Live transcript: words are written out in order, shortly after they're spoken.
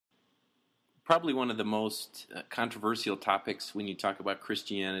probably one of the most controversial topics when you talk about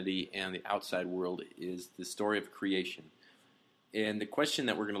Christianity and the outside world is the story of creation. And the question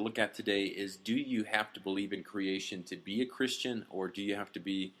that we're going to look at today is, do you have to believe in creation to be a Christian, or do you have to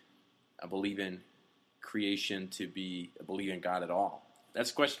believe in creation to believe in God at all?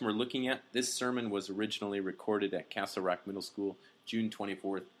 That's the question we're looking at. This sermon was originally recorded at Castle Rock Middle School, June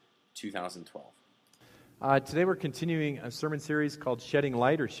 24th, 2012. Today we're continuing a sermon series called Shedding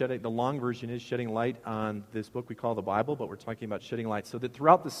Light, the long version is Shedding Light on this book we call the Bible, but we're talking about shedding light. So that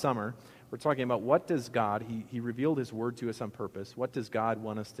throughout the summer, we're talking about what does God, He revealed His Word to us on purpose, what does God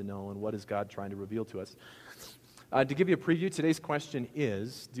want us to know, and what is God trying to reveal to us. To give you a preview, today's question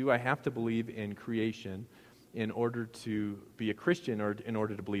is, do I have to believe in creation in order to be a Christian or in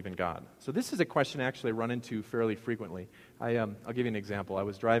order to believe in God? So this is a question actually I run into fairly frequently. I'll give you an example. I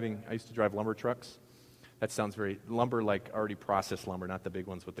used to drive lumber trucks. That sounds lumber, like already processed lumber, not the big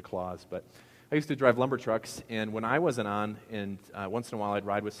ones with the claws. But I used to drive lumber trucks, and when I wasn't on, and once in a while I'd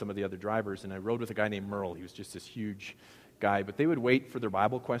ride with some of the other drivers, and I rode with a guy named Merle. He was just this huge guy. But they would wait for their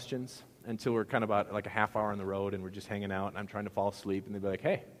Bible questions until we're kind of about like a half hour on the road, and we're just hanging out, and I'm trying to fall asleep, and they'd be like,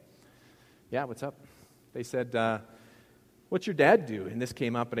 "Hey, yeah, what's up?" They said, "What's your dad do?" And this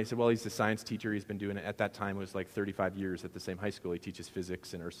came up, and I said, "Well, he's a science teacher. He's been doing it." At that time, it was like 35 years at the same high school. He teaches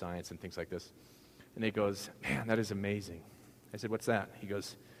physics and earth science and things like this. And he goes, "Man, that is amazing." I said, "What's that?" He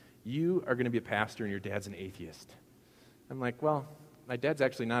goes, "You are going to be a pastor and your dad's an atheist." I'm like, "Well, my dad's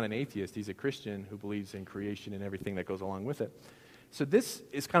actually not an atheist. He's a Christian who believes in creation and everything that goes along with it." So this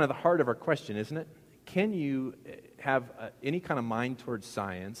is kind of the heart of our question, isn't it? Can you have any kind of mind towards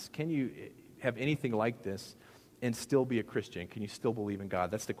science? Can you have anything like this and still be a Christian? Can you still believe in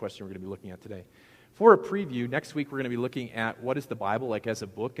God? That's the question we're going to be looking at today. For a preview, next week we're going to be looking at what is the Bible like as a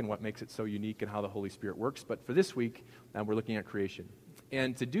book and what makes it so unique and how the Holy Spirit works. But for this week, we're looking at creation.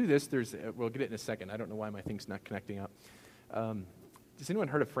 And to do this, we'll get it in a second. I don't know why my thing's not connecting up. Has anyone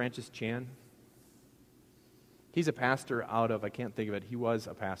heard of Francis Chan? He's a pastor I can't think of it, he was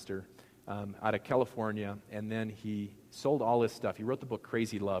a pastor out of California, and then he sold all his stuff. He wrote the book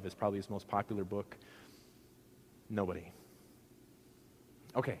Crazy Love, is probably his most popular book. Nobody.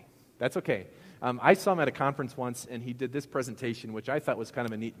 Okay, that's okay. I saw him at a conference once, and he did this presentation, which I thought was kind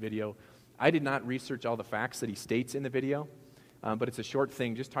of a neat video. I did not research all the facts that he states in the video, but it's a short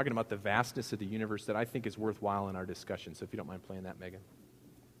thing just talking about the vastness of the universe that I think is worthwhile in our discussion. So if you don't mind playing that, Megan.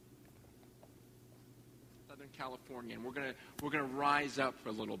 Southern California, and we're gonna rise up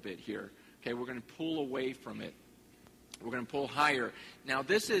a little bit here. Okay, we're going to pull away from it. We're going to pull higher. Now,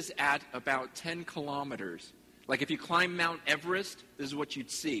 this is at about 10 kilometers. Like if you climb Mount Everest, this is what you'd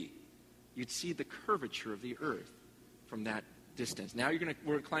see. You'd see the curvature of the earth from that distance. Now we're going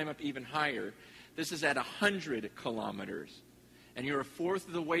to climb up even higher. This is at 100 kilometers. And you're a fourth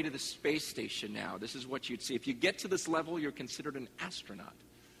of the way to the space station now. This is what you'd see. If you get to this level, you're considered an astronaut.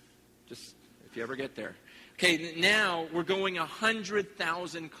 Just if you ever get there. Okay, now we're going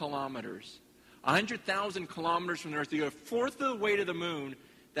 100,000 kilometers. 100,000 kilometers from the earth. You're a fourth of the way to the moon.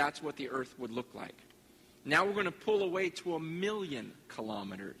 That's what the earth would look like. Now we're going to pull away to 1,000,000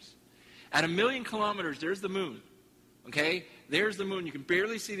 kilometers. At 1,000,000 kilometers, there's the moon. Okay? There's the moon. You can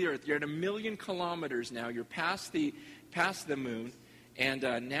barely see the earth. You're at 1,000,000 kilometers now. You're past the moon. And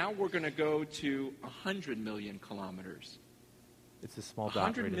now we're going to go to 100 million kilometers. It's a small dot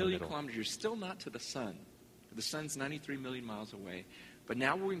 100 right in the million middle. kilometers. You're still not to the sun. The sun's 93 million miles away. But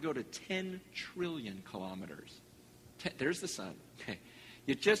now we're going to go to 10 trillion kilometers. There's the sun. Okay.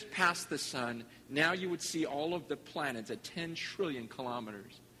 You just passed the sun. Now you would see all of the planets at 10 trillion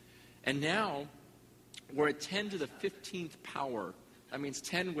kilometers. And now we're at 10 to the 15th power. That means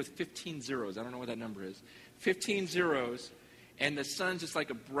 10 with 15 zeros. I don't know what that number is. 15 zeros, and the sun's just like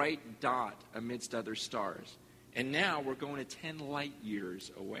a bright dot amidst other stars. And now we're going to 10 light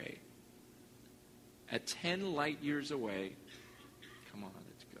years away. At 10 light years away, come on,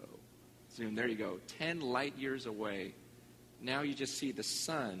 let's go. Zoom, there you go. 10 light years away. Now you just see the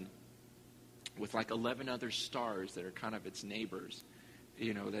sun with like 11 other stars that are kind of its neighbors.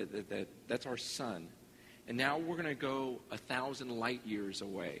 You know, that's our sun. And now we're going to go 1,000 light years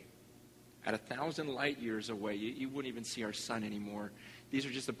away. At 1,000 light years away, you wouldn't even see our sun anymore. These are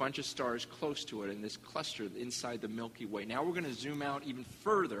just a bunch of stars close to it in this cluster inside the Milky Way. Now we're going to zoom out even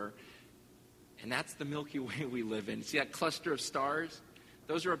further, and that's the Milky Way we live in. See that cluster of stars?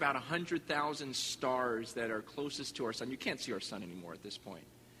 Those are about 100,000 stars that are closest to our sun. You can't see our sun anymore at this point.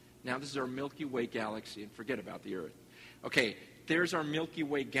 Now this is our Milky Way galaxy, and forget about the Earth. Okay, there's our Milky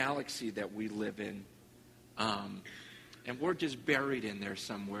Way galaxy that we live in. And we're just buried in there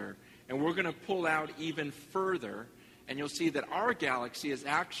somewhere. And we're going to pull out even further, and you'll see that our galaxy is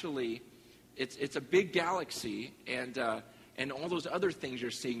actually It's a big galaxy, and all those other things you're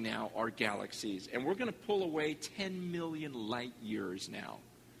seeing now are galaxies. And we're going to pull away 10 million light years now.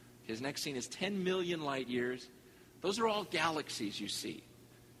 His next scene is 10 million light years. Those are all galaxies you see.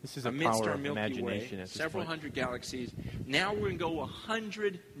 This is a Amidst power our of Milky imagination Way, at this several point. hundred galaxies. Now we're going to go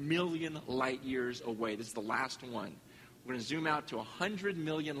 100 million light years away. This is the last one. We're going to zoom out to 100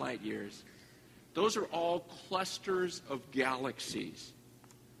 million light years. Those are all clusters of galaxies.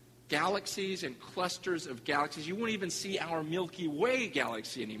 Galaxies and clusters of galaxies. You won't even see our Milky Way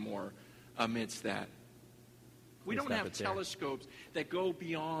galaxy anymore amidst that. We don't have telescopes that go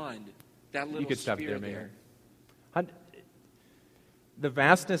beyond that little You could stop sphere there, Mayor. The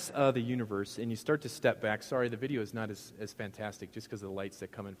vastness of the universe, and you start to step back. Sorry, the video is not as fantastic just because of the lights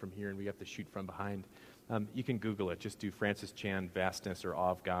that come in from here, and we have to shoot from behind. You can Google it. Just do Francis Chan, Vastness or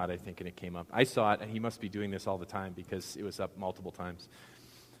Awe of God, I think, and it came up. I saw it, and he must be doing this all the time because it was up multiple times.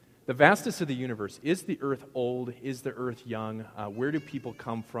 The vastness of the universe. Is the earth old? Is the earth young? Where do people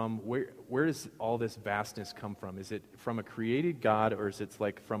come from? Where does all this vastness come from? Is it from a created God, or is it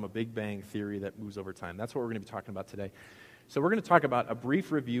like from a Big Bang theory that moves over time? That's what we're going to be talking about today. So we're going to talk about a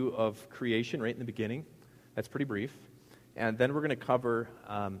brief review of creation right in the beginning. That's pretty brief. And then we're going to cover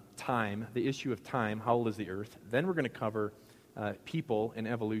time, the issue of time. How old is the earth? Then we're going to cover people and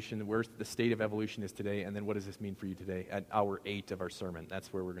evolution, where the state of evolution is today, and then what does this mean for you today at hour 8 of our sermon.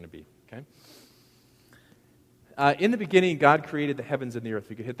 That's where we're going to be, okay? In the beginning, God created the heavens and the earth.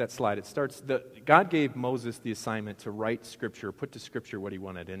 We could hit that slide. It starts, God gave Moses the assignment to write Scripture, put to Scripture what he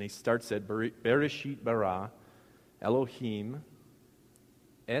wanted. And he starts at Bereshit bara Elohim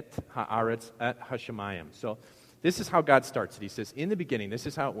et haaretz et hashemayim. So this is how God starts it. He says, in the beginning, this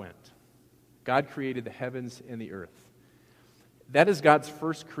is how it went. God created the heavens and the earth. That is God's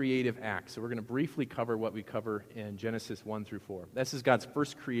first creative act. So we're going to briefly cover what we cover in Genesis 1 through 4. This is God's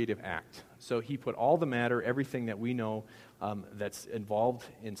first creative act. So he put all the matter, everything that we know that's involved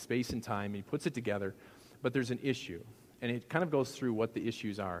in space and time, he puts it together. But there's an issue, and it kind of goes through what the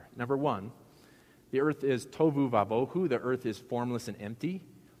issues are. Number one, the earth is tovu vabohu. The earth is formless and empty.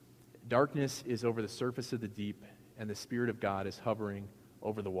 Darkness is over the surface of the deep, and the Spirit of God is hovering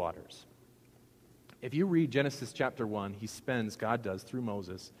over the waters. If you read Genesis chapter 1, God does, through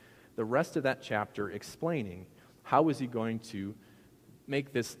Moses, the rest of that chapter explaining how is he going to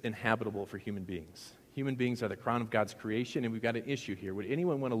make this inhabitable for human beings. Human beings are the crown of God's creation, and we've got an issue here. Would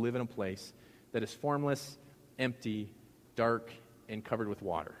anyone want to live in a place that is formless, empty, dark, and covered with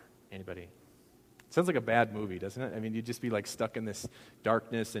water? Anybody? Sounds like a bad movie, doesn't it? I mean, you'd just be like stuck in this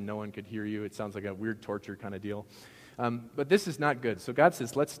darkness and no one could hear you. It sounds like a weird torture kind of deal. But this is not good. So God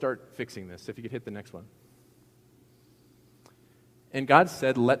says, let's start fixing this. If you could hit the next one. And God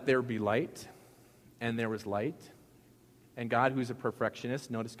said, let there be light. And there was light. And God, who's a perfectionist,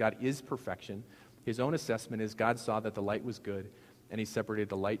 notice God is perfection. His own assessment is God saw that the light was good, and he separated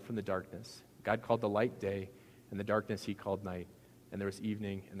the light from the darkness. God called the light day, and the darkness he called night. And there was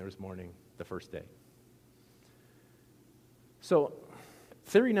evening, and there was morning, the first day. So,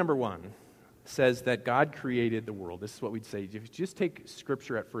 theory number one says that God created the world. This is what we'd say. If you just take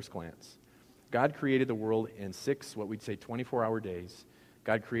Scripture at first glance, God created the world in 6, what we'd say, 24-hour days.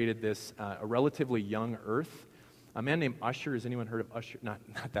 God created this, a relatively young earth. A man named Usher, has anyone heard of Usher? Not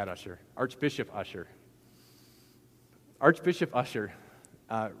that Usher. Archbishop Usher. Archbishop Usher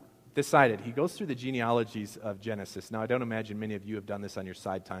decided, he goes through the genealogies of Genesis. Now, I don't imagine many of you have done this on your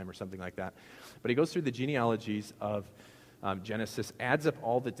side time or something like that. But he goes through the genealogies of Genesis, adds up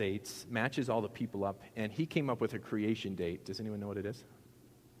all the dates, matches all the people up, and he came up with a creation date. Does anyone know what it is?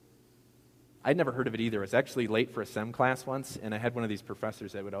 I'd never heard of it either. I was actually late for a SEM class once, and I had one of these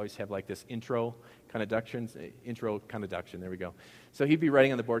professors that would always have like this intro conduction, there we go. So he'd be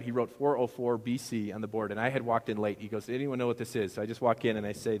writing on the board. He wrote 404 BC on the board, and I had walked in late. He goes, anyone know what this is? So I just walk in, and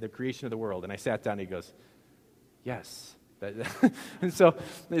I say, the creation of the world. And I sat down, and he goes, yes. And so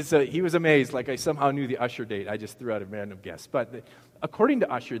he was amazed, like I somehow knew the Usher date. I just threw out a random guess. But according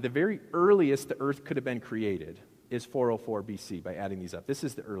to Usher, the very earliest the earth could have been created is 404 BC by adding these up. This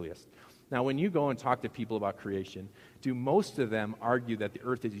is the earliest. Now, when you go and talk to people about creation, do most of them argue that the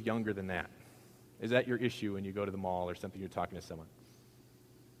earth is younger than that? Is that your issue when you go to the mall or something, you're talking to someone?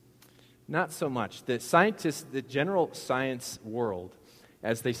 Not so much. The scientists, the general science world,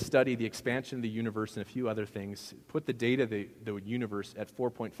 as they study the expansion of the universe and a few other things, put the data of the universe at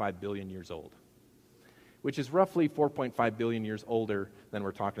 4.5 billion years old, which is roughly 4.5 billion years older than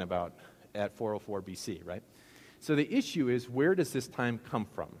we're talking about at 404 BC, right? So the issue is, where does this time come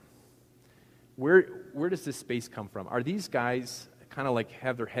from? Where does this space come from? Are these guys kind of like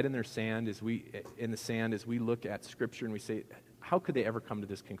have their head in the sand as we look at Scripture and we say, how could they ever come to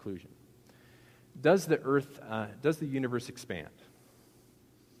this conclusion? Does the universe expand?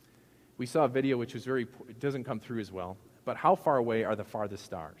 We saw a video which was it doesn't come through as well, but how far away are the farthest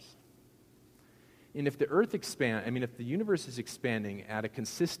stars? And if the if the universe is expanding at a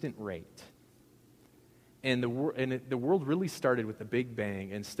consistent rate, and the world really started with the Big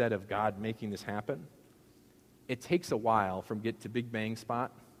Bang instead of God making this happen, it takes a while from get to Big Bang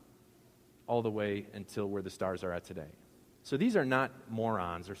spot all the way until where the stars are at today. So these are not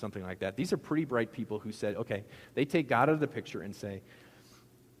morons or something like that. These are pretty bright people who said, okay, they take God out of the picture and say,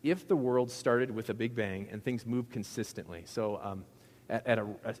 if the world started with a Big Bang and things move consistently, so at a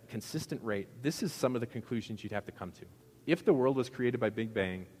consistent rate, this is some of the conclusions you'd have to come to. If the world was created by Big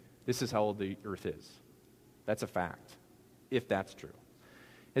Bang, this is how old the earth is. That's a fact, if that's true.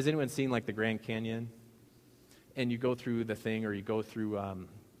 Has anyone seen like the Grand Canyon? And you go through the thing, or you go through,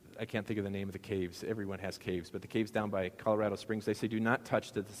 I can't think of the name of the caves. Everyone has caves, but the caves down by Colorado Springs, they say do not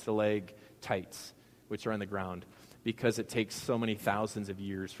touch the stalactites, which are on the ground, because it takes so many thousands of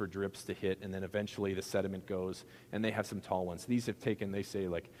years for drips to hit, and then eventually the sediment goes, and they have some tall ones. These have taken, they say,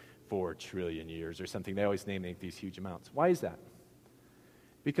 like 4 trillion years or something. They always name these huge amounts. Why is that?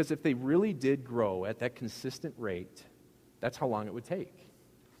 Because if they really did grow at that consistent rate, that's how long it would take.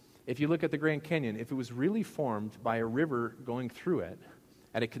 If you look at the Grand Canyon, if it was really formed by a river going through it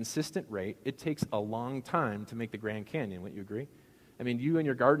at a consistent rate, it takes a long time to make the Grand Canyon. Wouldn't you agree? I mean, you and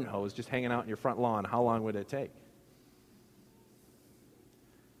your garden hose just hanging out in your front lawn, how long would it take?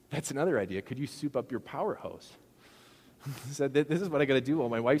 That's another idea. Could you soup up your power hose? So this is what I got to do while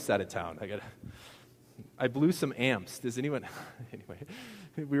my wife's out of town. I blew some amps. Does anyone? Anyway,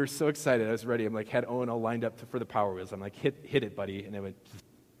 we were so excited. I was ready. I'm like, had Owen all lined up for the Power Wheels. I'm like, hit it, buddy. And it went,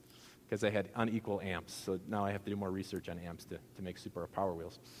 because I had unequal amps. So now I have to do more research on amps to make super Power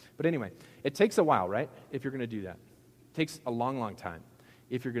Wheels. But anyway, it takes a while, right? If you're going to do that. It takes a long, long time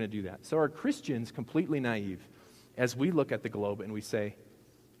if you're going to do that. So are Christians completely naive as we look at the globe and we say,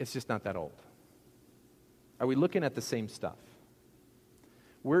 it's just not that old? Are we looking at the same stuff?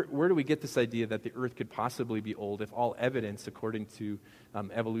 Where do we get this idea that the earth could possibly be old if all evidence, according to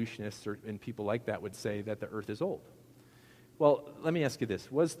evolutionists and people like that, would say that the earth is old? Well, let me ask you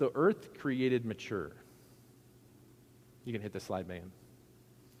this. Was the earth created mature? You can hit the slide, man.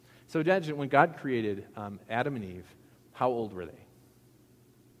 So imagine when God created Adam and Eve, how old were they?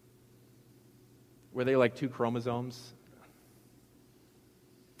 Were they like 2 chromosomes?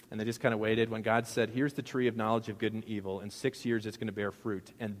 And they just kind of waited when God said, here's the tree of knowledge of good and evil. In 6 years, it's going to bear fruit.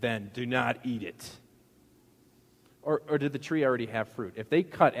 And then do not eat it. Or did the tree already have fruit? If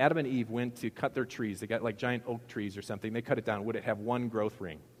Adam and Eve went to cut their trees, they got like giant oak trees or something, they cut it down, would it have 1 growth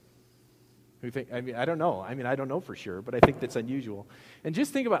ring? I don't know. I don't know for sure, but I think that's unusual. And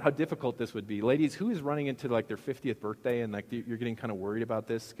just think about how difficult this would be. Ladies, who is running into like their 50th birthday and like you're getting kind of worried about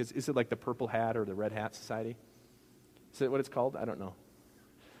this? Because is it like the Purple Hat or the Red Hat Society? Is that what it's called? I don't know.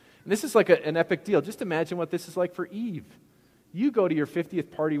 And this is like an epic deal. Just imagine what this is like for Eve. You go to your 50th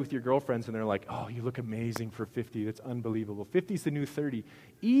party with your girlfriends, and they're like, oh, you look amazing for 50. That's unbelievable. 50 is the new 30.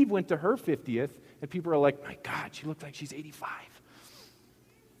 Eve went to her 50th, and people are like, my God, she looked like she's 85.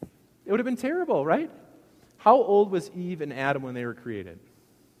 It would have been terrible, right? How old was Eve and Adam when they were created?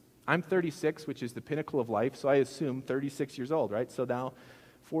 I'm 36, which is the pinnacle of life, so I assume 36 years old, right? So now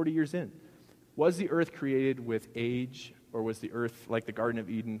 40 years in. Was the earth created with age, or was the earth, like the Garden of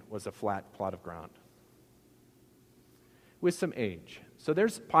Eden, was a flat plot of ground? With some age. So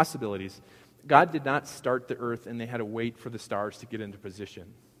there's possibilities. God did not start the earth and they had to wait for the stars to get into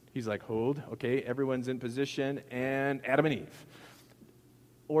position. He's like, hold, okay, everyone's in position, and Adam and Eve.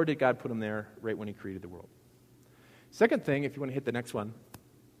 Or did God put them there right when he created the world? Second thing, if you want to hit the next one,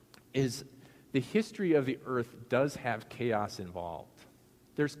 is the history of the earth does have chaos involved.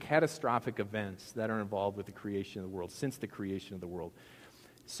 There's catastrophic events that are involved with the creation of the world, since the creation of the world.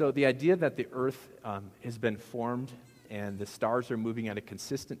 So the idea that the earth has been formed and the stars are moving at a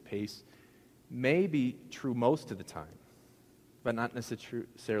consistent pace may be true most of the time, but not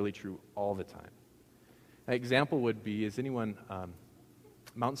necessarily true all the time. An example would be, is anyone,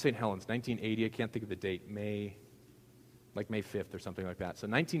 Mount St. Helens, 1980, I can't think of the date, May 5th or something like that. So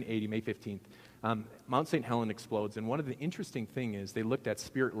 1980, May 15th, Mount St. Helens explodes, and one of the interesting things is they looked at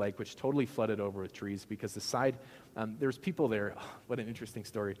Spirit Lake, which totally flooded over with trees because the side, there's people there. Oh, what an interesting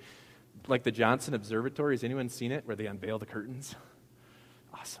story. Like the Johnson Observatory, has anyone seen it, where they unveil the curtains?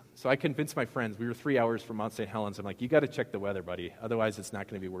 Awesome. So I convinced my friends, we were 3 hours from Mount St. Helens. I'm like, you got to check the weather, buddy. Otherwise, it's not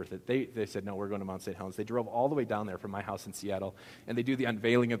going to be worth it. They said, no, we're going to Mount St. Helens. They drove all the way down there from my house in Seattle, and they do the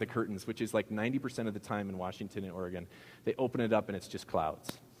unveiling of the curtains, which is like 90% of the time in Washington and Oregon. They open it up, and it's just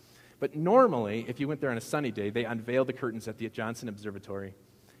clouds. But normally, if you went there on a sunny day, they unveil the curtains at the Johnson Observatory,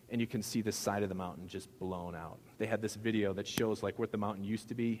 and you can see the side of the mountain just blown out. They had this video that shows like what the mountain used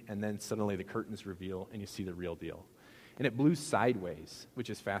to be, and then suddenly the curtains reveal, and you see the real deal. And it blew sideways, which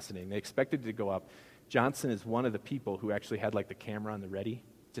is fascinating. They expected it to go up. Johnson is one of the people who actually had like the camera on the ready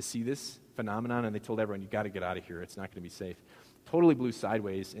to see this phenomenon, and they told everyone, you got to get out of here. It's not going to be safe. Totally blew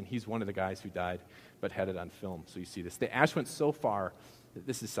sideways, and he's one of the guys who died, but had it on film, so you see this. The ash went so far,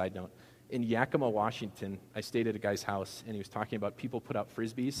 this is a side note, in Yakima, Washington, I stayed at a guy's house, and he was talking about people put out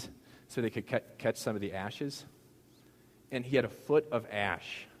Frisbees so they could catch some of the ashes, and he had a foot of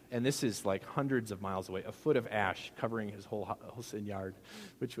ash, and this is like hundreds of miles away, a foot of ash covering his whole house and yard,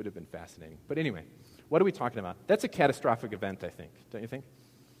 which would have been fascinating. But anyway, what are we talking about? That's a catastrophic event, I think, don't you think?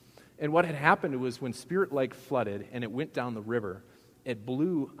 And what had happened was when Spirit Lake flooded and it went down the river, it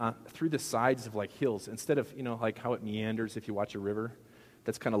blew through the sides of like hills. Instead of, like how it meanders if you watch a river,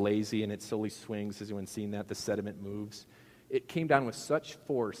 that's kind of lazy and it slowly swings. Has anyone seen that? The sediment moves. It came down with such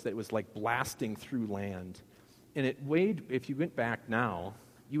force that it was like blasting through land. And it weighed, if you went back now,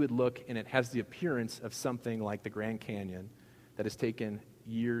 you would look and it has the appearance of something like the Grand Canyon that has taken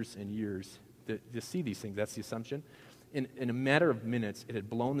years and years to see these things. That's the assumption. In a matter of minutes, it had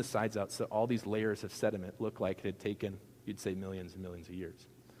blown the sides out so all these layers of sediment looked like it had taken, you'd say, millions and millions of years.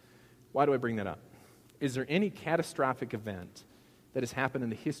 Why do I bring that up? Is there any catastrophic event that has happened in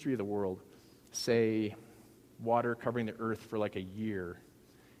the history of the world, say, water covering the earth for like a year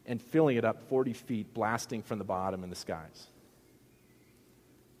and filling it up 40 feet, blasting from the bottom in the skies?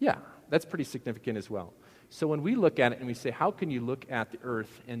 Yeah, that's pretty significant as well. So when we look at it and we say, how can you look at the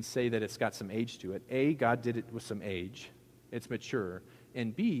earth and say that it's got some age to it? A, God did it with some age. It's mature.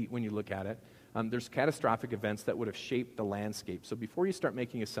 And B, when you look at it, there's catastrophic events that would have shaped the landscape. So before you start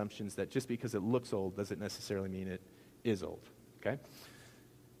making assumptions that just because it looks old doesn't necessarily mean it is old, okay?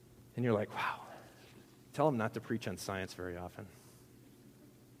 And you're like, wow, tell them not to preach on science very often.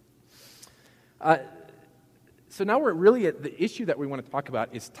 So now we're really at the issue that we want to talk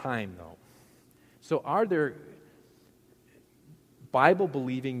about is time, though. So are there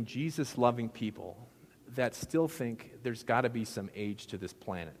Bible-believing, Jesus-loving people that still think there's got to be some age to this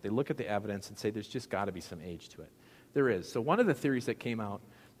planet? They look at the evidence and say there's just got to be some age to it. There is. So one of the theories that came out,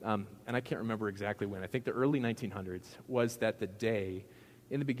 and I can't remember exactly when, I think the early 1900s, was that the day,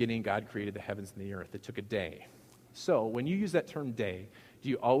 in the beginning, God created the heavens and the earth. It took a day. So when you use that term day, do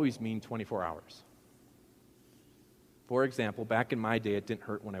you always mean 24 hours? For example, back in my day, it didn't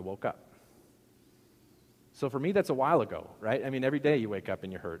hurt when I woke up. So for me, that's a while ago, right? I mean, every day you wake up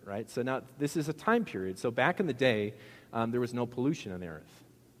and you hurt, right? So now this is a time period. So back in the day, there was no pollution on the earth.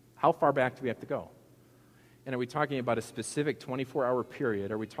 How far back do we have to go? And are we talking about a specific 24-hour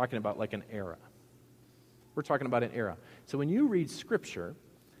period? Or are we talking about like an era? We're talking about an era. So when you read Scripture,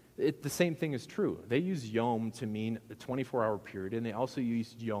 the same thing is true. They use yom to mean a 24-hour period, and they also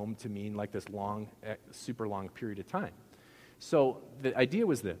use yom to mean like this long, super long period of time. So the idea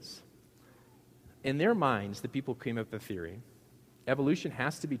was this. In their minds, the people came up with a theory. Evolution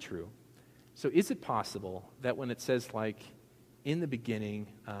has to be true. So is it possible that when it says like, in the beginning,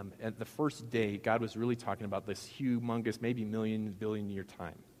 at the first day, God was really talking about this humongous, maybe billion-year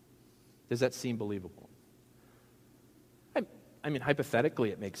time? Does that seem believable? I mean, hypothetically,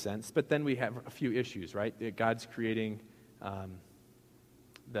 it makes sense, but then we have a few issues, right? God's creating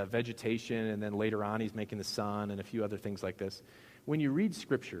the vegetation, and then later on, he's making the sun and a few other things like this. When you read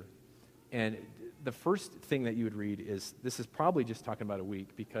Scripture, and the first thing that you would read is, this is probably just talking about a week,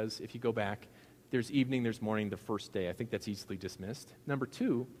 because if you go back, there's evening, there's morning, the first day. I think that's easily dismissed. Number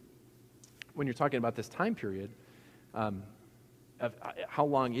two, when you're talking about this time period, of how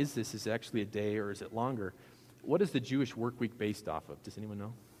long is this? Is it actually a day or is it longer? What is the Jewish work week based off of? Does anyone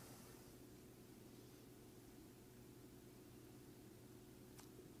know?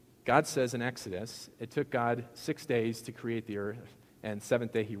 God says in Exodus, it took God 6 days to create the earth, and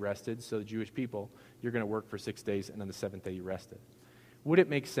seventh day he rested. So the Jewish people, you're going to work for 6 days, and on the seventh day you rested. Would it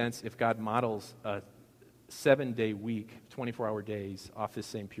make sense if God models a 7-day week, 24-hour days off this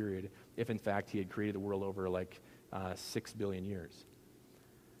same period, if in fact he had created the world over like 6 billion years?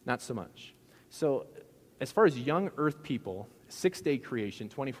 Not so much. So as far as young earth people, 6-day creation,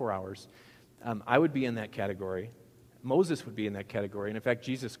 24 hours, I would be in that category. Moses would be in that category. And in fact,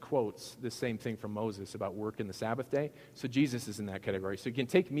 Jesus quotes the same thing from Moses about work in the Sabbath day. So Jesus is in that category. So you can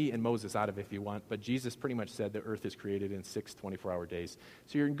take me and Moses out of it if you want, but Jesus pretty much said the earth is created in 6 24-hour days.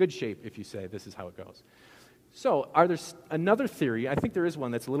 So you're in good shape if you say this is how it goes. So are there another theory? I think there is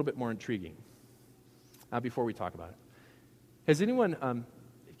one that's a little bit more intriguing before we talk about it. Has anyone,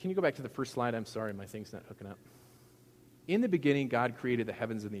 can you go back to the first slide? I'm sorry, my thing's not hooking up. In the beginning, God created the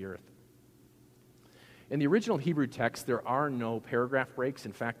heavens and the earth. In the original Hebrew text, there are no paragraph breaks.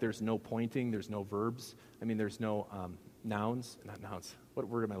 In fact, there's no pointing, there's no verbs. I mean, there's no nouns, not nouns. What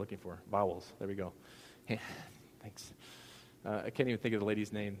word am I looking for? Vowels. There we go. Thanks. I can't even think of the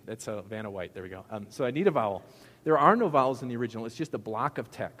lady's name. That's Vanna White. There we go. So I need a vowel. There are no vowels in the original. It's just a block of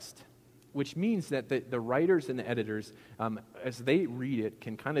text, which means that the writers and the editors, as they read it,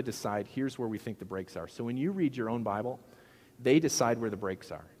 can kind of decide, here's where we think the breaks are. So when you read your own Bible, they decide where the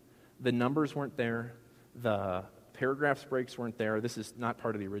breaks are. The numbers weren't there. The paragraphs breaks weren't there. This is not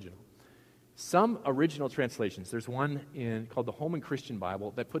part of the original. Some original translations, there's one called the Holman Christian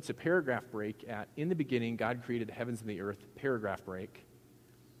Bible that puts a paragraph break at, in the beginning, God created the heavens and the earth, paragraph break.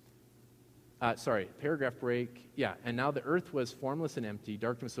 Paragraph break, yeah. And now the earth was formless and empty,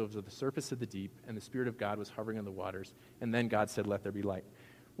 darkness was over the surface of the deep, and the Spirit of God was hovering on the waters. And then God said, let there be light.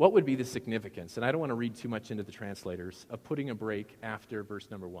 What would be the significance, and I don't want to read too much into the translators, of putting a break after verse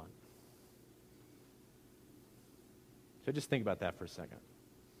number 1? So just think about that for a second.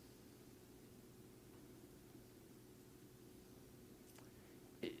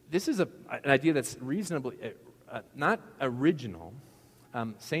 This is an idea that's reasonably, not original.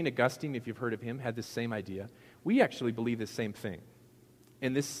 St. Augustine, if you've heard of him, had this same idea. We actually believe the same thing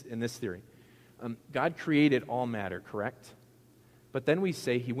in this theory. God created all matter, correct? But then we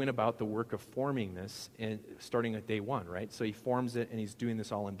say he went about the work of forming this and starting at day 1, right? So he forms it and he's doing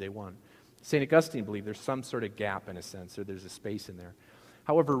this all on day 1. St. Augustine believed there's some sort of gap in a sense, or there's a space in there.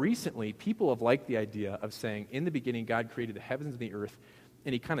 However, recently, people have liked the idea of saying, in the beginning, God created the heavens and the earth,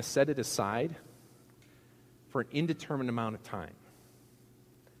 and he kind of set it aside for an indeterminate amount of time.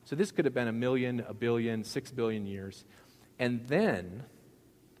 So this could have been 1 million, 1 billion, 6 billion years. And then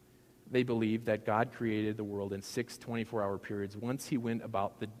they believe that God created the world in 6 24-hour periods once he went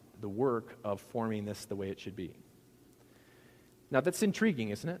about the work of forming this the way it should be. Now that's intriguing,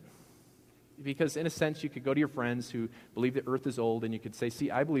 isn't it? Because in a sense, you could go to your friends who believe the earth is old, and you could say, see,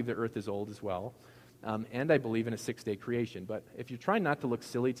 I believe the earth is old as well, and I believe in a 6-day creation. But if you're trying not to look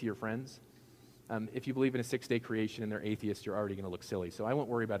silly to your friends, if you believe in a 6-day creation and they're atheists, you're already going to look silly. So I won't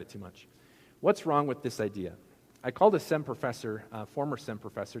worry about it too much. What's wrong with this idea? I called a SEM professor, former SEM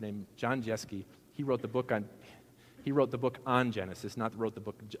professor named John Jeske. He wrote the book on Genesis, not wrote the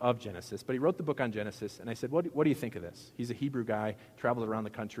book of Genesis, but he wrote the book on Genesis. And I said, what do you think of this? He's a Hebrew guy, traveled around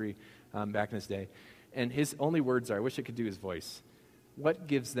the country back in his day. And his only words are, I wish I could do his voice, what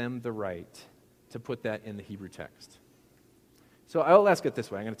gives them the right to put that in the Hebrew text? So I'll ask it this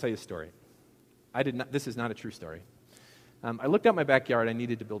way. I'm going to tell you a story. This is not a true story. I looked out my backyard. I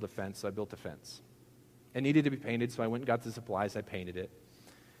needed to build a fence, so I built a fence. It needed to be painted, so I went and got the supplies. I painted it,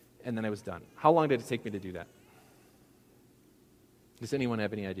 and then I was done. How long did it take me to do that? Does anyone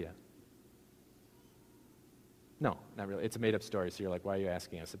have any idea? No, not really. It's a made-up story, so you're like, why are you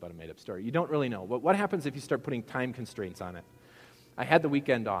asking us about a made-up story? You don't really know. But what happens if you start putting time constraints on it? I had the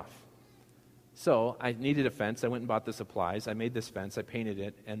weekend off. So I needed a fence. I went and bought the supplies. I made this fence. I painted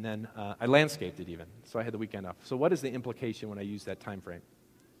it, and then I landscaped it even. So I had the weekend off. So what is the implication when I use that time frame?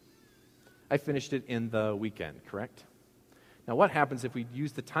 I finished it in the weekend, correct? Now what happens if we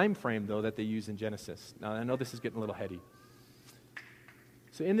use the time frame, though, that they use in Genesis? Now I know this is getting a little heady.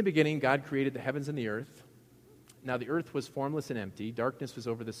 So in the beginning, God created the heavens and the earth. Now the earth was formless and empty. Darkness was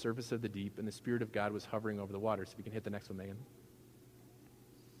over the surface of the deep, and the Spirit of God was hovering over the waters. If you can hit the next one, Megan.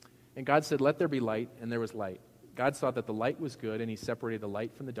 And God said, let there be light, and there was light. God saw that the light was good, and he separated the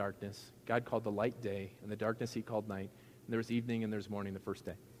light from the darkness. God called the light day, and the darkness he called night. And there was evening, and there was morning the first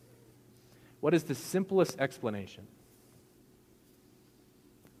day. What is the simplest explanation?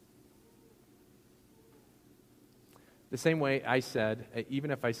 The same way I said,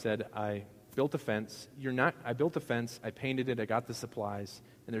 even if I said I built a fence, I built a fence, I painted it, I got the supplies,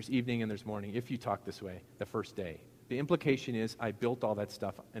 and there's evening and there's morning, if you talk this way, the first day. The implication is I built all that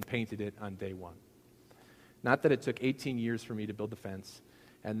stuff and painted it on day 1. Not that it took 18 years for me to build the fence,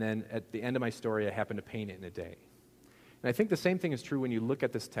 and then at the end of my story, I happened to paint it in a day. And I think the same thing is true when you look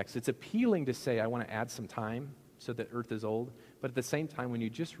at this text. It's appealing to say, I want to add some time so that earth is old, but at the same time, when you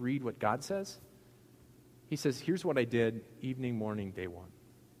just read what God says, he says, here's what I did, evening, morning, day 1.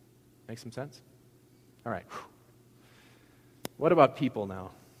 Make some sense? All right. What about people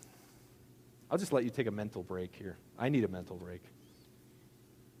now? I'll just let you take a mental break here. I need a mental break.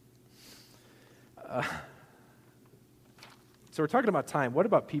 So we're talking about time. What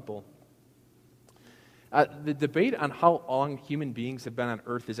about people? The debate on how long human beings have been on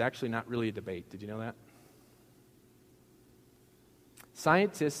earth is actually not really a debate. Did you know that?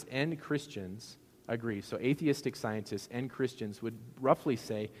 Scientists and Christians agree. So atheistic scientists and Christians would roughly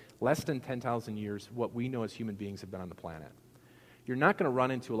say less than 10,000 years what we know as human beings have been on the planet. you're not going to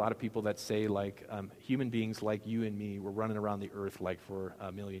run into a lot of people that say, like, human beings like you and me were running around the earth like for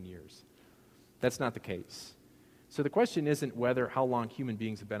 1,000,000 years. That's not the case. So the question isn't how long human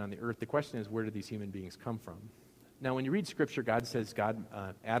beings have been on the earth. The question is, where did these human beings come from? Now, when you read Scripture, God says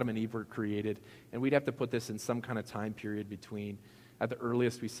Adam and Eve were created, and we'd have to put this in some kind of time period between, at the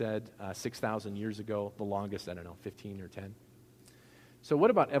earliest we said 6,000 years ago, the longest, 15 or 10. So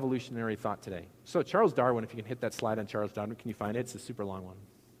what about evolutionary thought today? So Charles Darwin, if you can hit that slide on Charles Darwin, can you find it? It's a super long one.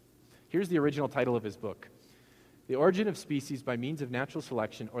 Here's the original title of his book: The Origin of Species by Means of Natural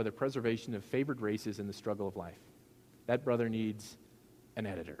Selection or the Preservation of Favored Races in the Struggle of Life. That brother needs an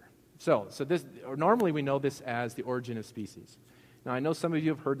editor. So this, normally we know this as The Origin of Species. Now, I know some of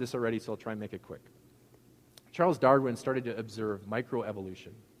you have heard this already, so I'll try and make it quick. Charles Darwin started to observe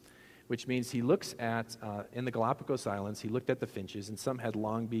microevolution, which means he looks at, in the Galapagos Islands, he looked at the finches, and some had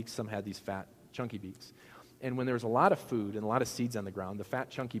long beaks, some had these fat, chunky beaks. And when there was a lot of food and a lot of seeds on the ground, the fat,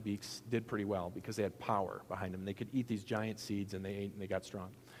 chunky beaks did pretty well because they had power behind them. They could eat these giant seeds, and they ate, and they got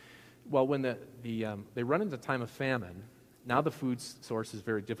strong. Well, when they run into a time of famine, now the food source is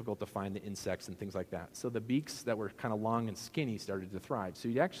very difficult to find, the insects and things like that. So the beaks that were kind of long and skinny started to thrive. So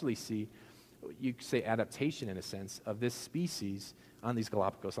you actually see, you could say, adaptation in a sense of this species on these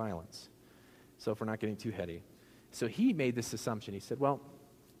Galapagos Islands. So if we're not getting too heady. So he made this assumption. He said, well,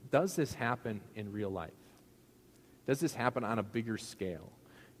 does this happen in real life? Does this happen on a bigger scale?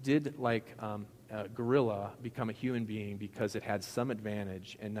 Did, like, a gorilla become a human being because it had some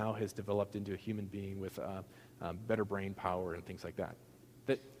advantage and now has developed into a human being with better brain power and things like that?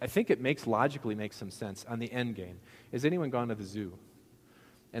 That I think it logically makes some sense on the end game. Has anyone gone to the zoo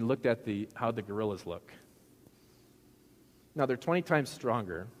and looked at how the gorillas look? Now, they're 20 times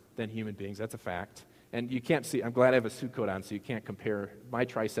stronger than human beings. That's a fact. And you can't see, I'm glad I have a suit coat on so you can't compare my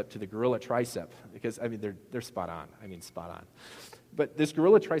tricep to the gorilla tricep because, I mean, they're spot on. I mean, spot on. But this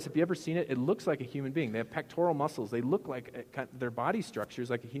gorilla tricep, you ever seen it? It looks like a human being. They have pectoral muscles. They look like, their body structure is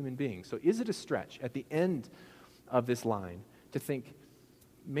like a human being. So is it a stretch at the end of this line to think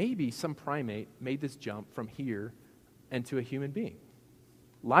maybe some primate made this jump from here and to a human being?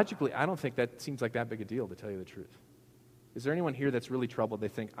 Logically, I don't think that seems like that big a deal, to tell you the truth. Is there anyone here that's really troubled? They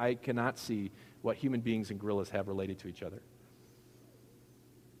think, I cannot see what human beings and gorillas have related to each other.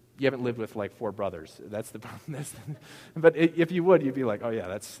 You haven't lived with like 4 brothers. That's the problem. But if you would, you'd be like, oh yeah,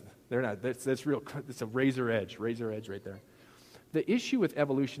 that's real. It's a razor edge right there. The issue with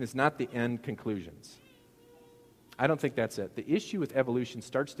evolution is not the end conclusions. I don't think that's it. The issue with evolution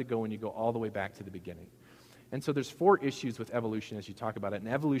starts to go when you go all the way back to the beginning. And so there's 4 issues with evolution as you talk about it. An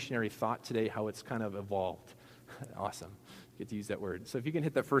evolutionary thought today, how it's kind of evolved. Awesome. Get to use that word. So if you can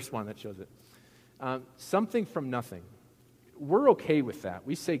hit that first one, that shows it. Something from nothing. We're okay with that.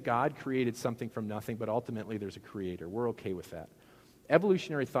 We say God created something from nothing, but ultimately there's a creator. We're okay with that.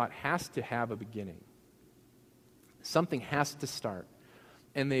 Evolutionary thought has to have a beginning. Something has to start.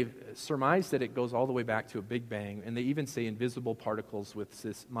 And they've surmised that it goes all the way back to a Big Bang, and they even say invisible particles with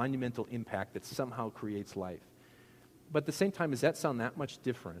this monumental impact that somehow creates life. But at the same time, does that sound that much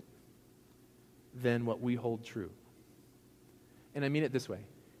different than what we hold true? And I mean it this way.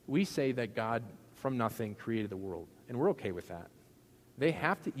 We say that God, from nothing, created the world, and we're okay with that.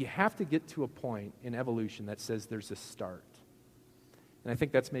 You have to get to a point in evolution that says there's a start. And I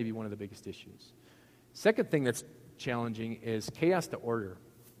think that's maybe one of the biggest issues. Second thing that's challenging is chaos to order.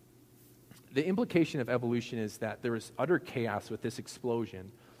 The implication of evolution is that there is utter chaos with this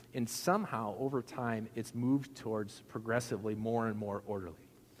explosion, and somehow, over time, it's moved towards progressively more and more orderly.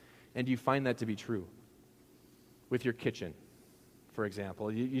 And do you find that to be true? With your kitchen, for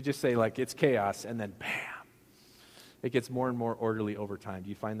example. You just say, like, it's chaos, and then, bam, it gets more and more orderly over time. Do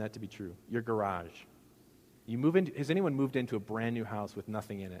you find that to be true? Your garage. Has anyone moved into a brand new house with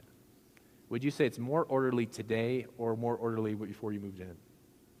nothing in it? Would you say it's more orderly today or more orderly before you moved in?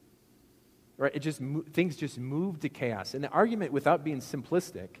 Right? Things just move to chaos. And the argument, without being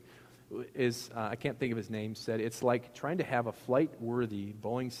simplistic, is, I can't think of his name, said it's like trying to have a flight-worthy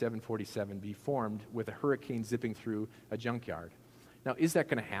Boeing 747 be formed with a hurricane zipping through a junkyard. Now, is that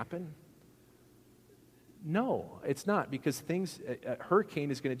going to happen? No, it's not, because a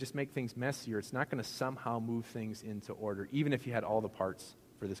hurricane is going to just make things messier. It's not going to somehow move things into order, even if you had all the parts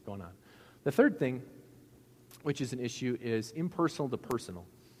for this going on. The third thing, which is an issue, is impersonal to personal.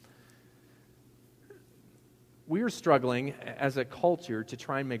 We are struggling as a culture to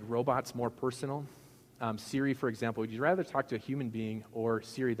try and make robots more personal. Siri, for example, would you rather talk to a human being or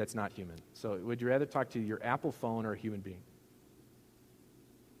Siri that's not human? So would you rather talk to your Apple phone or a human being?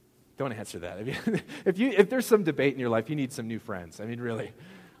 Don't answer that. If there's some debate in your life, you need some new friends. I mean, really.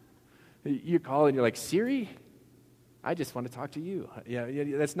 You call and you're like, Siri? I just want to talk to you. Yeah,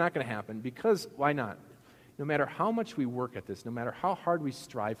 that's not going to happen because why not? No matter how much we work at this, no matter how hard we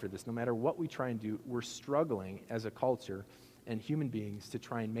strive for this, no matter what we try and do, we're struggling as a culture and human beings to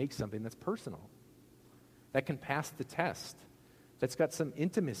try and make something that's personal, that can pass the test, that's got some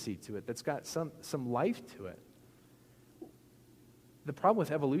intimacy to it, that's got some life to it. The problem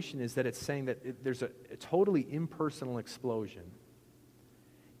with evolution is that it's saying that there's a totally impersonal explosion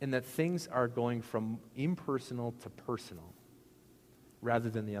and that things are going from impersonal to personal rather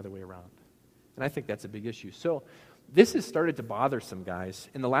than the other way around. And I think that's a big issue. So this has started to bother some guys.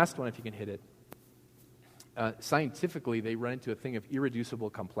 And the last one, if you can hit it, scientifically, they run into a thing of irreducible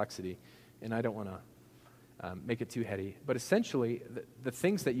complexity. And I don't want to make it too heady. But essentially, the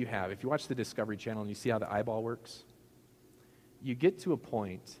things that you have, if you watch the Discovery Channel and you see how the eyeball works, you get to a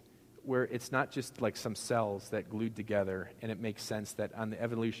point where it's not just like some cells that glued together and it makes sense that on the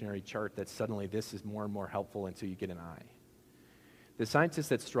evolutionary chart that suddenly this is more and more helpful until you get an eye. The scientists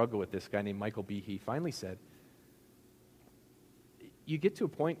that struggle with this, guy named Michael Behe, finally said, you get to a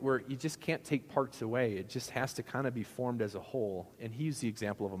point where you just can't take parts away. It just has to kind of be formed as a whole. And he used the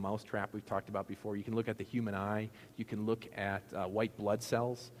example of a mousetrap we've talked about before. You can look at the human eye. You can look at white blood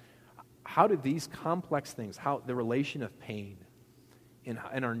cells. How do these complex things, how the relation of pain in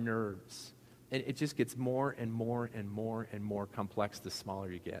our nerves, and it just gets more and more and more and more complex the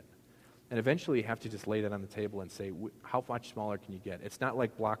smaller you get. And eventually you have to just lay that on the table and say, how much smaller can you get? It's not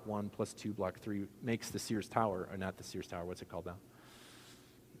like block 1 plus 2, block 3 makes the Sears Tower, or not the Sears Tower, what's it called now?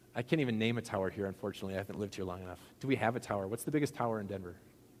 I can't even name a tower here, unfortunately. I haven't lived here long enough. Do we have a tower? What's the biggest tower in Denver?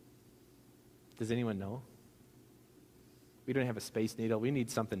 Does anyone know? We don't have a Space Needle. We need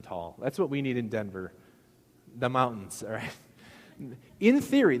something tall. That's what we need in Denver. The mountains, all right? In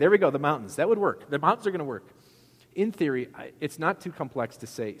theory, there we go, the mountains. That would work. The mountains are going to work. In theory, it's not too complex to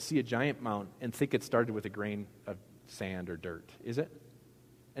see a giant mountain and think it started with a grain of sand or dirt, is it?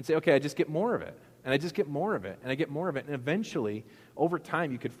 And say, okay, I just get more of it, and I just get more of it, and I get more of it, and eventually, over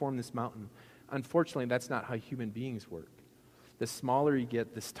time, you could form this mountain. Unfortunately, that's not how human beings work. The smaller you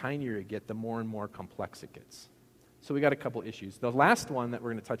get, the tinier you get, the more and more complex it gets. So we got a couple issues. The last one that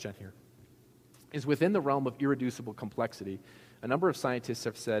we're going to touch on here is within the realm of irreducible complexity. A number of scientists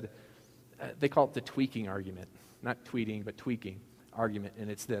have said, they call it the tweaking argument. Not tweeting, but tweaking argument, and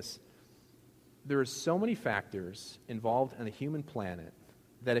it's this. There are so many factors involved in the human planet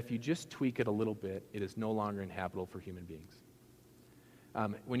that if you just tweak it a little bit, it is no longer inhabitable for human beings.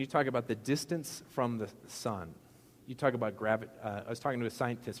 When you talk about the distance from the sun, you talk about gravity. I was talking to a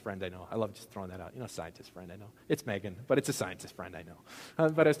scientist friend I know. I love just throwing that out. You know, scientist friend I know. It's Megan, but it's a scientist friend I know.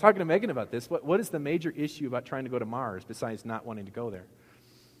 But I was talking to Megan about this. What is the major issue about trying to go to Mars besides not wanting to go there?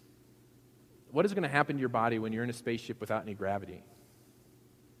 What is going to happen to your body when you're in a spaceship without any gravity?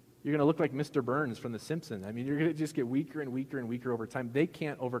 You're going to look like Mr. Burns from The Simpsons. I mean, you're going to just get weaker and weaker and weaker over time. They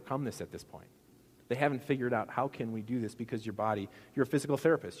can't overcome this at this point. They haven't figured out how can we do this because your body, you're a physical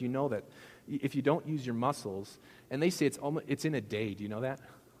therapist. You know that if you don't use your muscles, and they say it's in a day. Do you know that?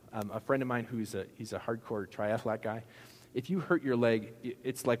 A friend of mine he's a hardcore triathlete guy. If you hurt your leg,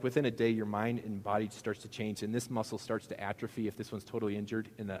 it's like within a day your mind and body starts to change, and this muscle starts to atrophy if this one's totally injured,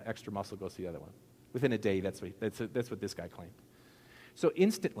 and the extra muscle goes to the other one. Within a day, that's what this guy claimed. So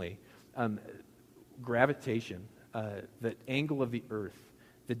instantly, gravitation, the angle of the Earth,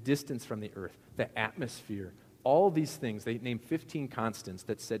 the distance from the Earth, the atmosphere, all these things, they named 15 constants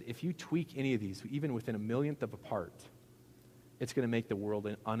that said if you tweak any of these, even within a millionth of a part, it's going to make the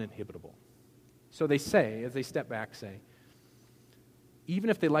world uninhabitable. So they say, as they step back, say, even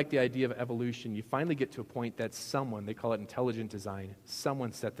if they like the idea of evolution, you finally get to a point that someone, they call it intelligent design,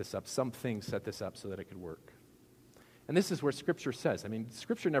 someone set this up, something set this up so that it could work. And this is where Scripture says, I mean,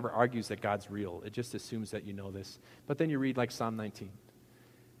 Scripture never argues that God's real. It just assumes that you know this. But then you read like Psalm 19.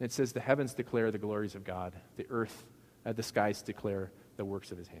 And it says, the heavens declare the glories of God. The earth, the skies declare the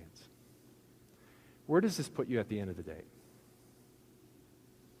works of his hands. Where does this put you at the end of the day?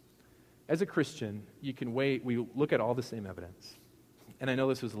 As a Christian, we look at all the same evidence. And I know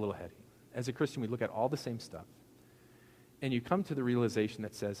this was a little heady. As a Christian, we look at all the same stuff. And you come to the realization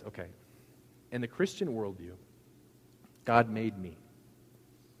that says, okay, in the Christian worldview, God made me.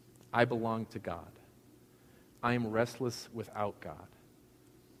 I belong to God. I am restless without God.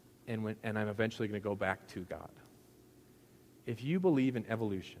 And I'm eventually going to go back to God. If you believe in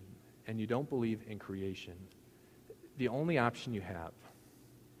evolution and you don't believe in creation, the only option you have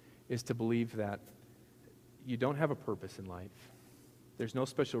is to believe that you don't have a purpose in life. There's no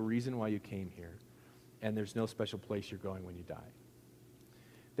special reason why you came here, and there's no special place you're going when you die.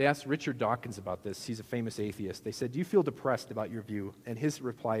 They asked Richard Dawkins about this. He's a famous atheist. They said, do you feel depressed about your view? And his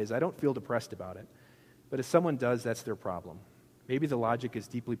reply is, I don't feel depressed about it. But if someone does, that's their problem. Maybe the logic is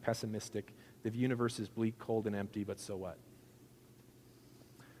deeply pessimistic. The universe is bleak, cold, and empty, but so what?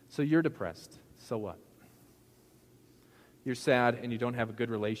 So you're depressed. So what? You're sad and you don't have good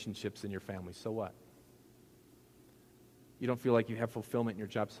relationships in your family. So what? You don't feel like you have fulfillment in your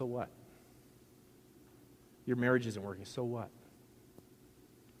job. So what? Your marriage isn't working. So what?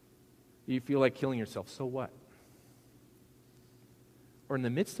 You feel like killing yourself. So what? Or in the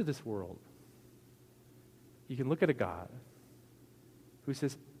midst of this world, you can look at a God who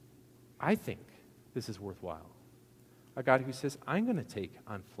says, I think this is worthwhile. A God who says, I'm going to take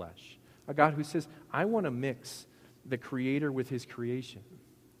on flesh. A God who says, I want to mix the Creator with His creation.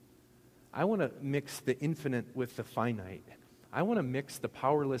 I want to mix the infinite with the finite. I want to mix the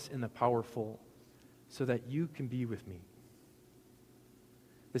powerless and the powerful so that you can be with me.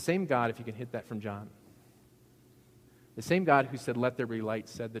 The same God, if you can hit that from John, the same God who said, let there be light,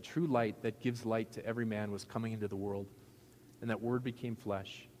 said the true light that gives light to every man was coming into the world, and that Word became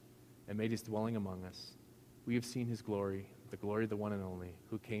flesh and made His dwelling among us. We have seen His glory, the glory of the one and only,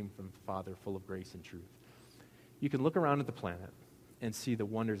 who came from the Father, full of grace and truth. You can look around at the planet and see the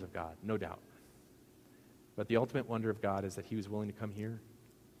wonders of God, no doubt. But the ultimate wonder of God is that He was willing to come here.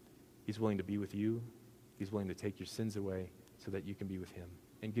 He's willing to be with you. He's willing to take your sins away so that you can be with Him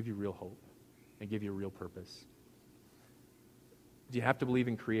and give you real hope and give you a real purpose. Do you have to believe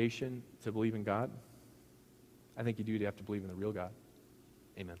in creation to believe in God? I think you do. You have to believe in the real God.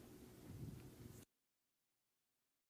 Amen.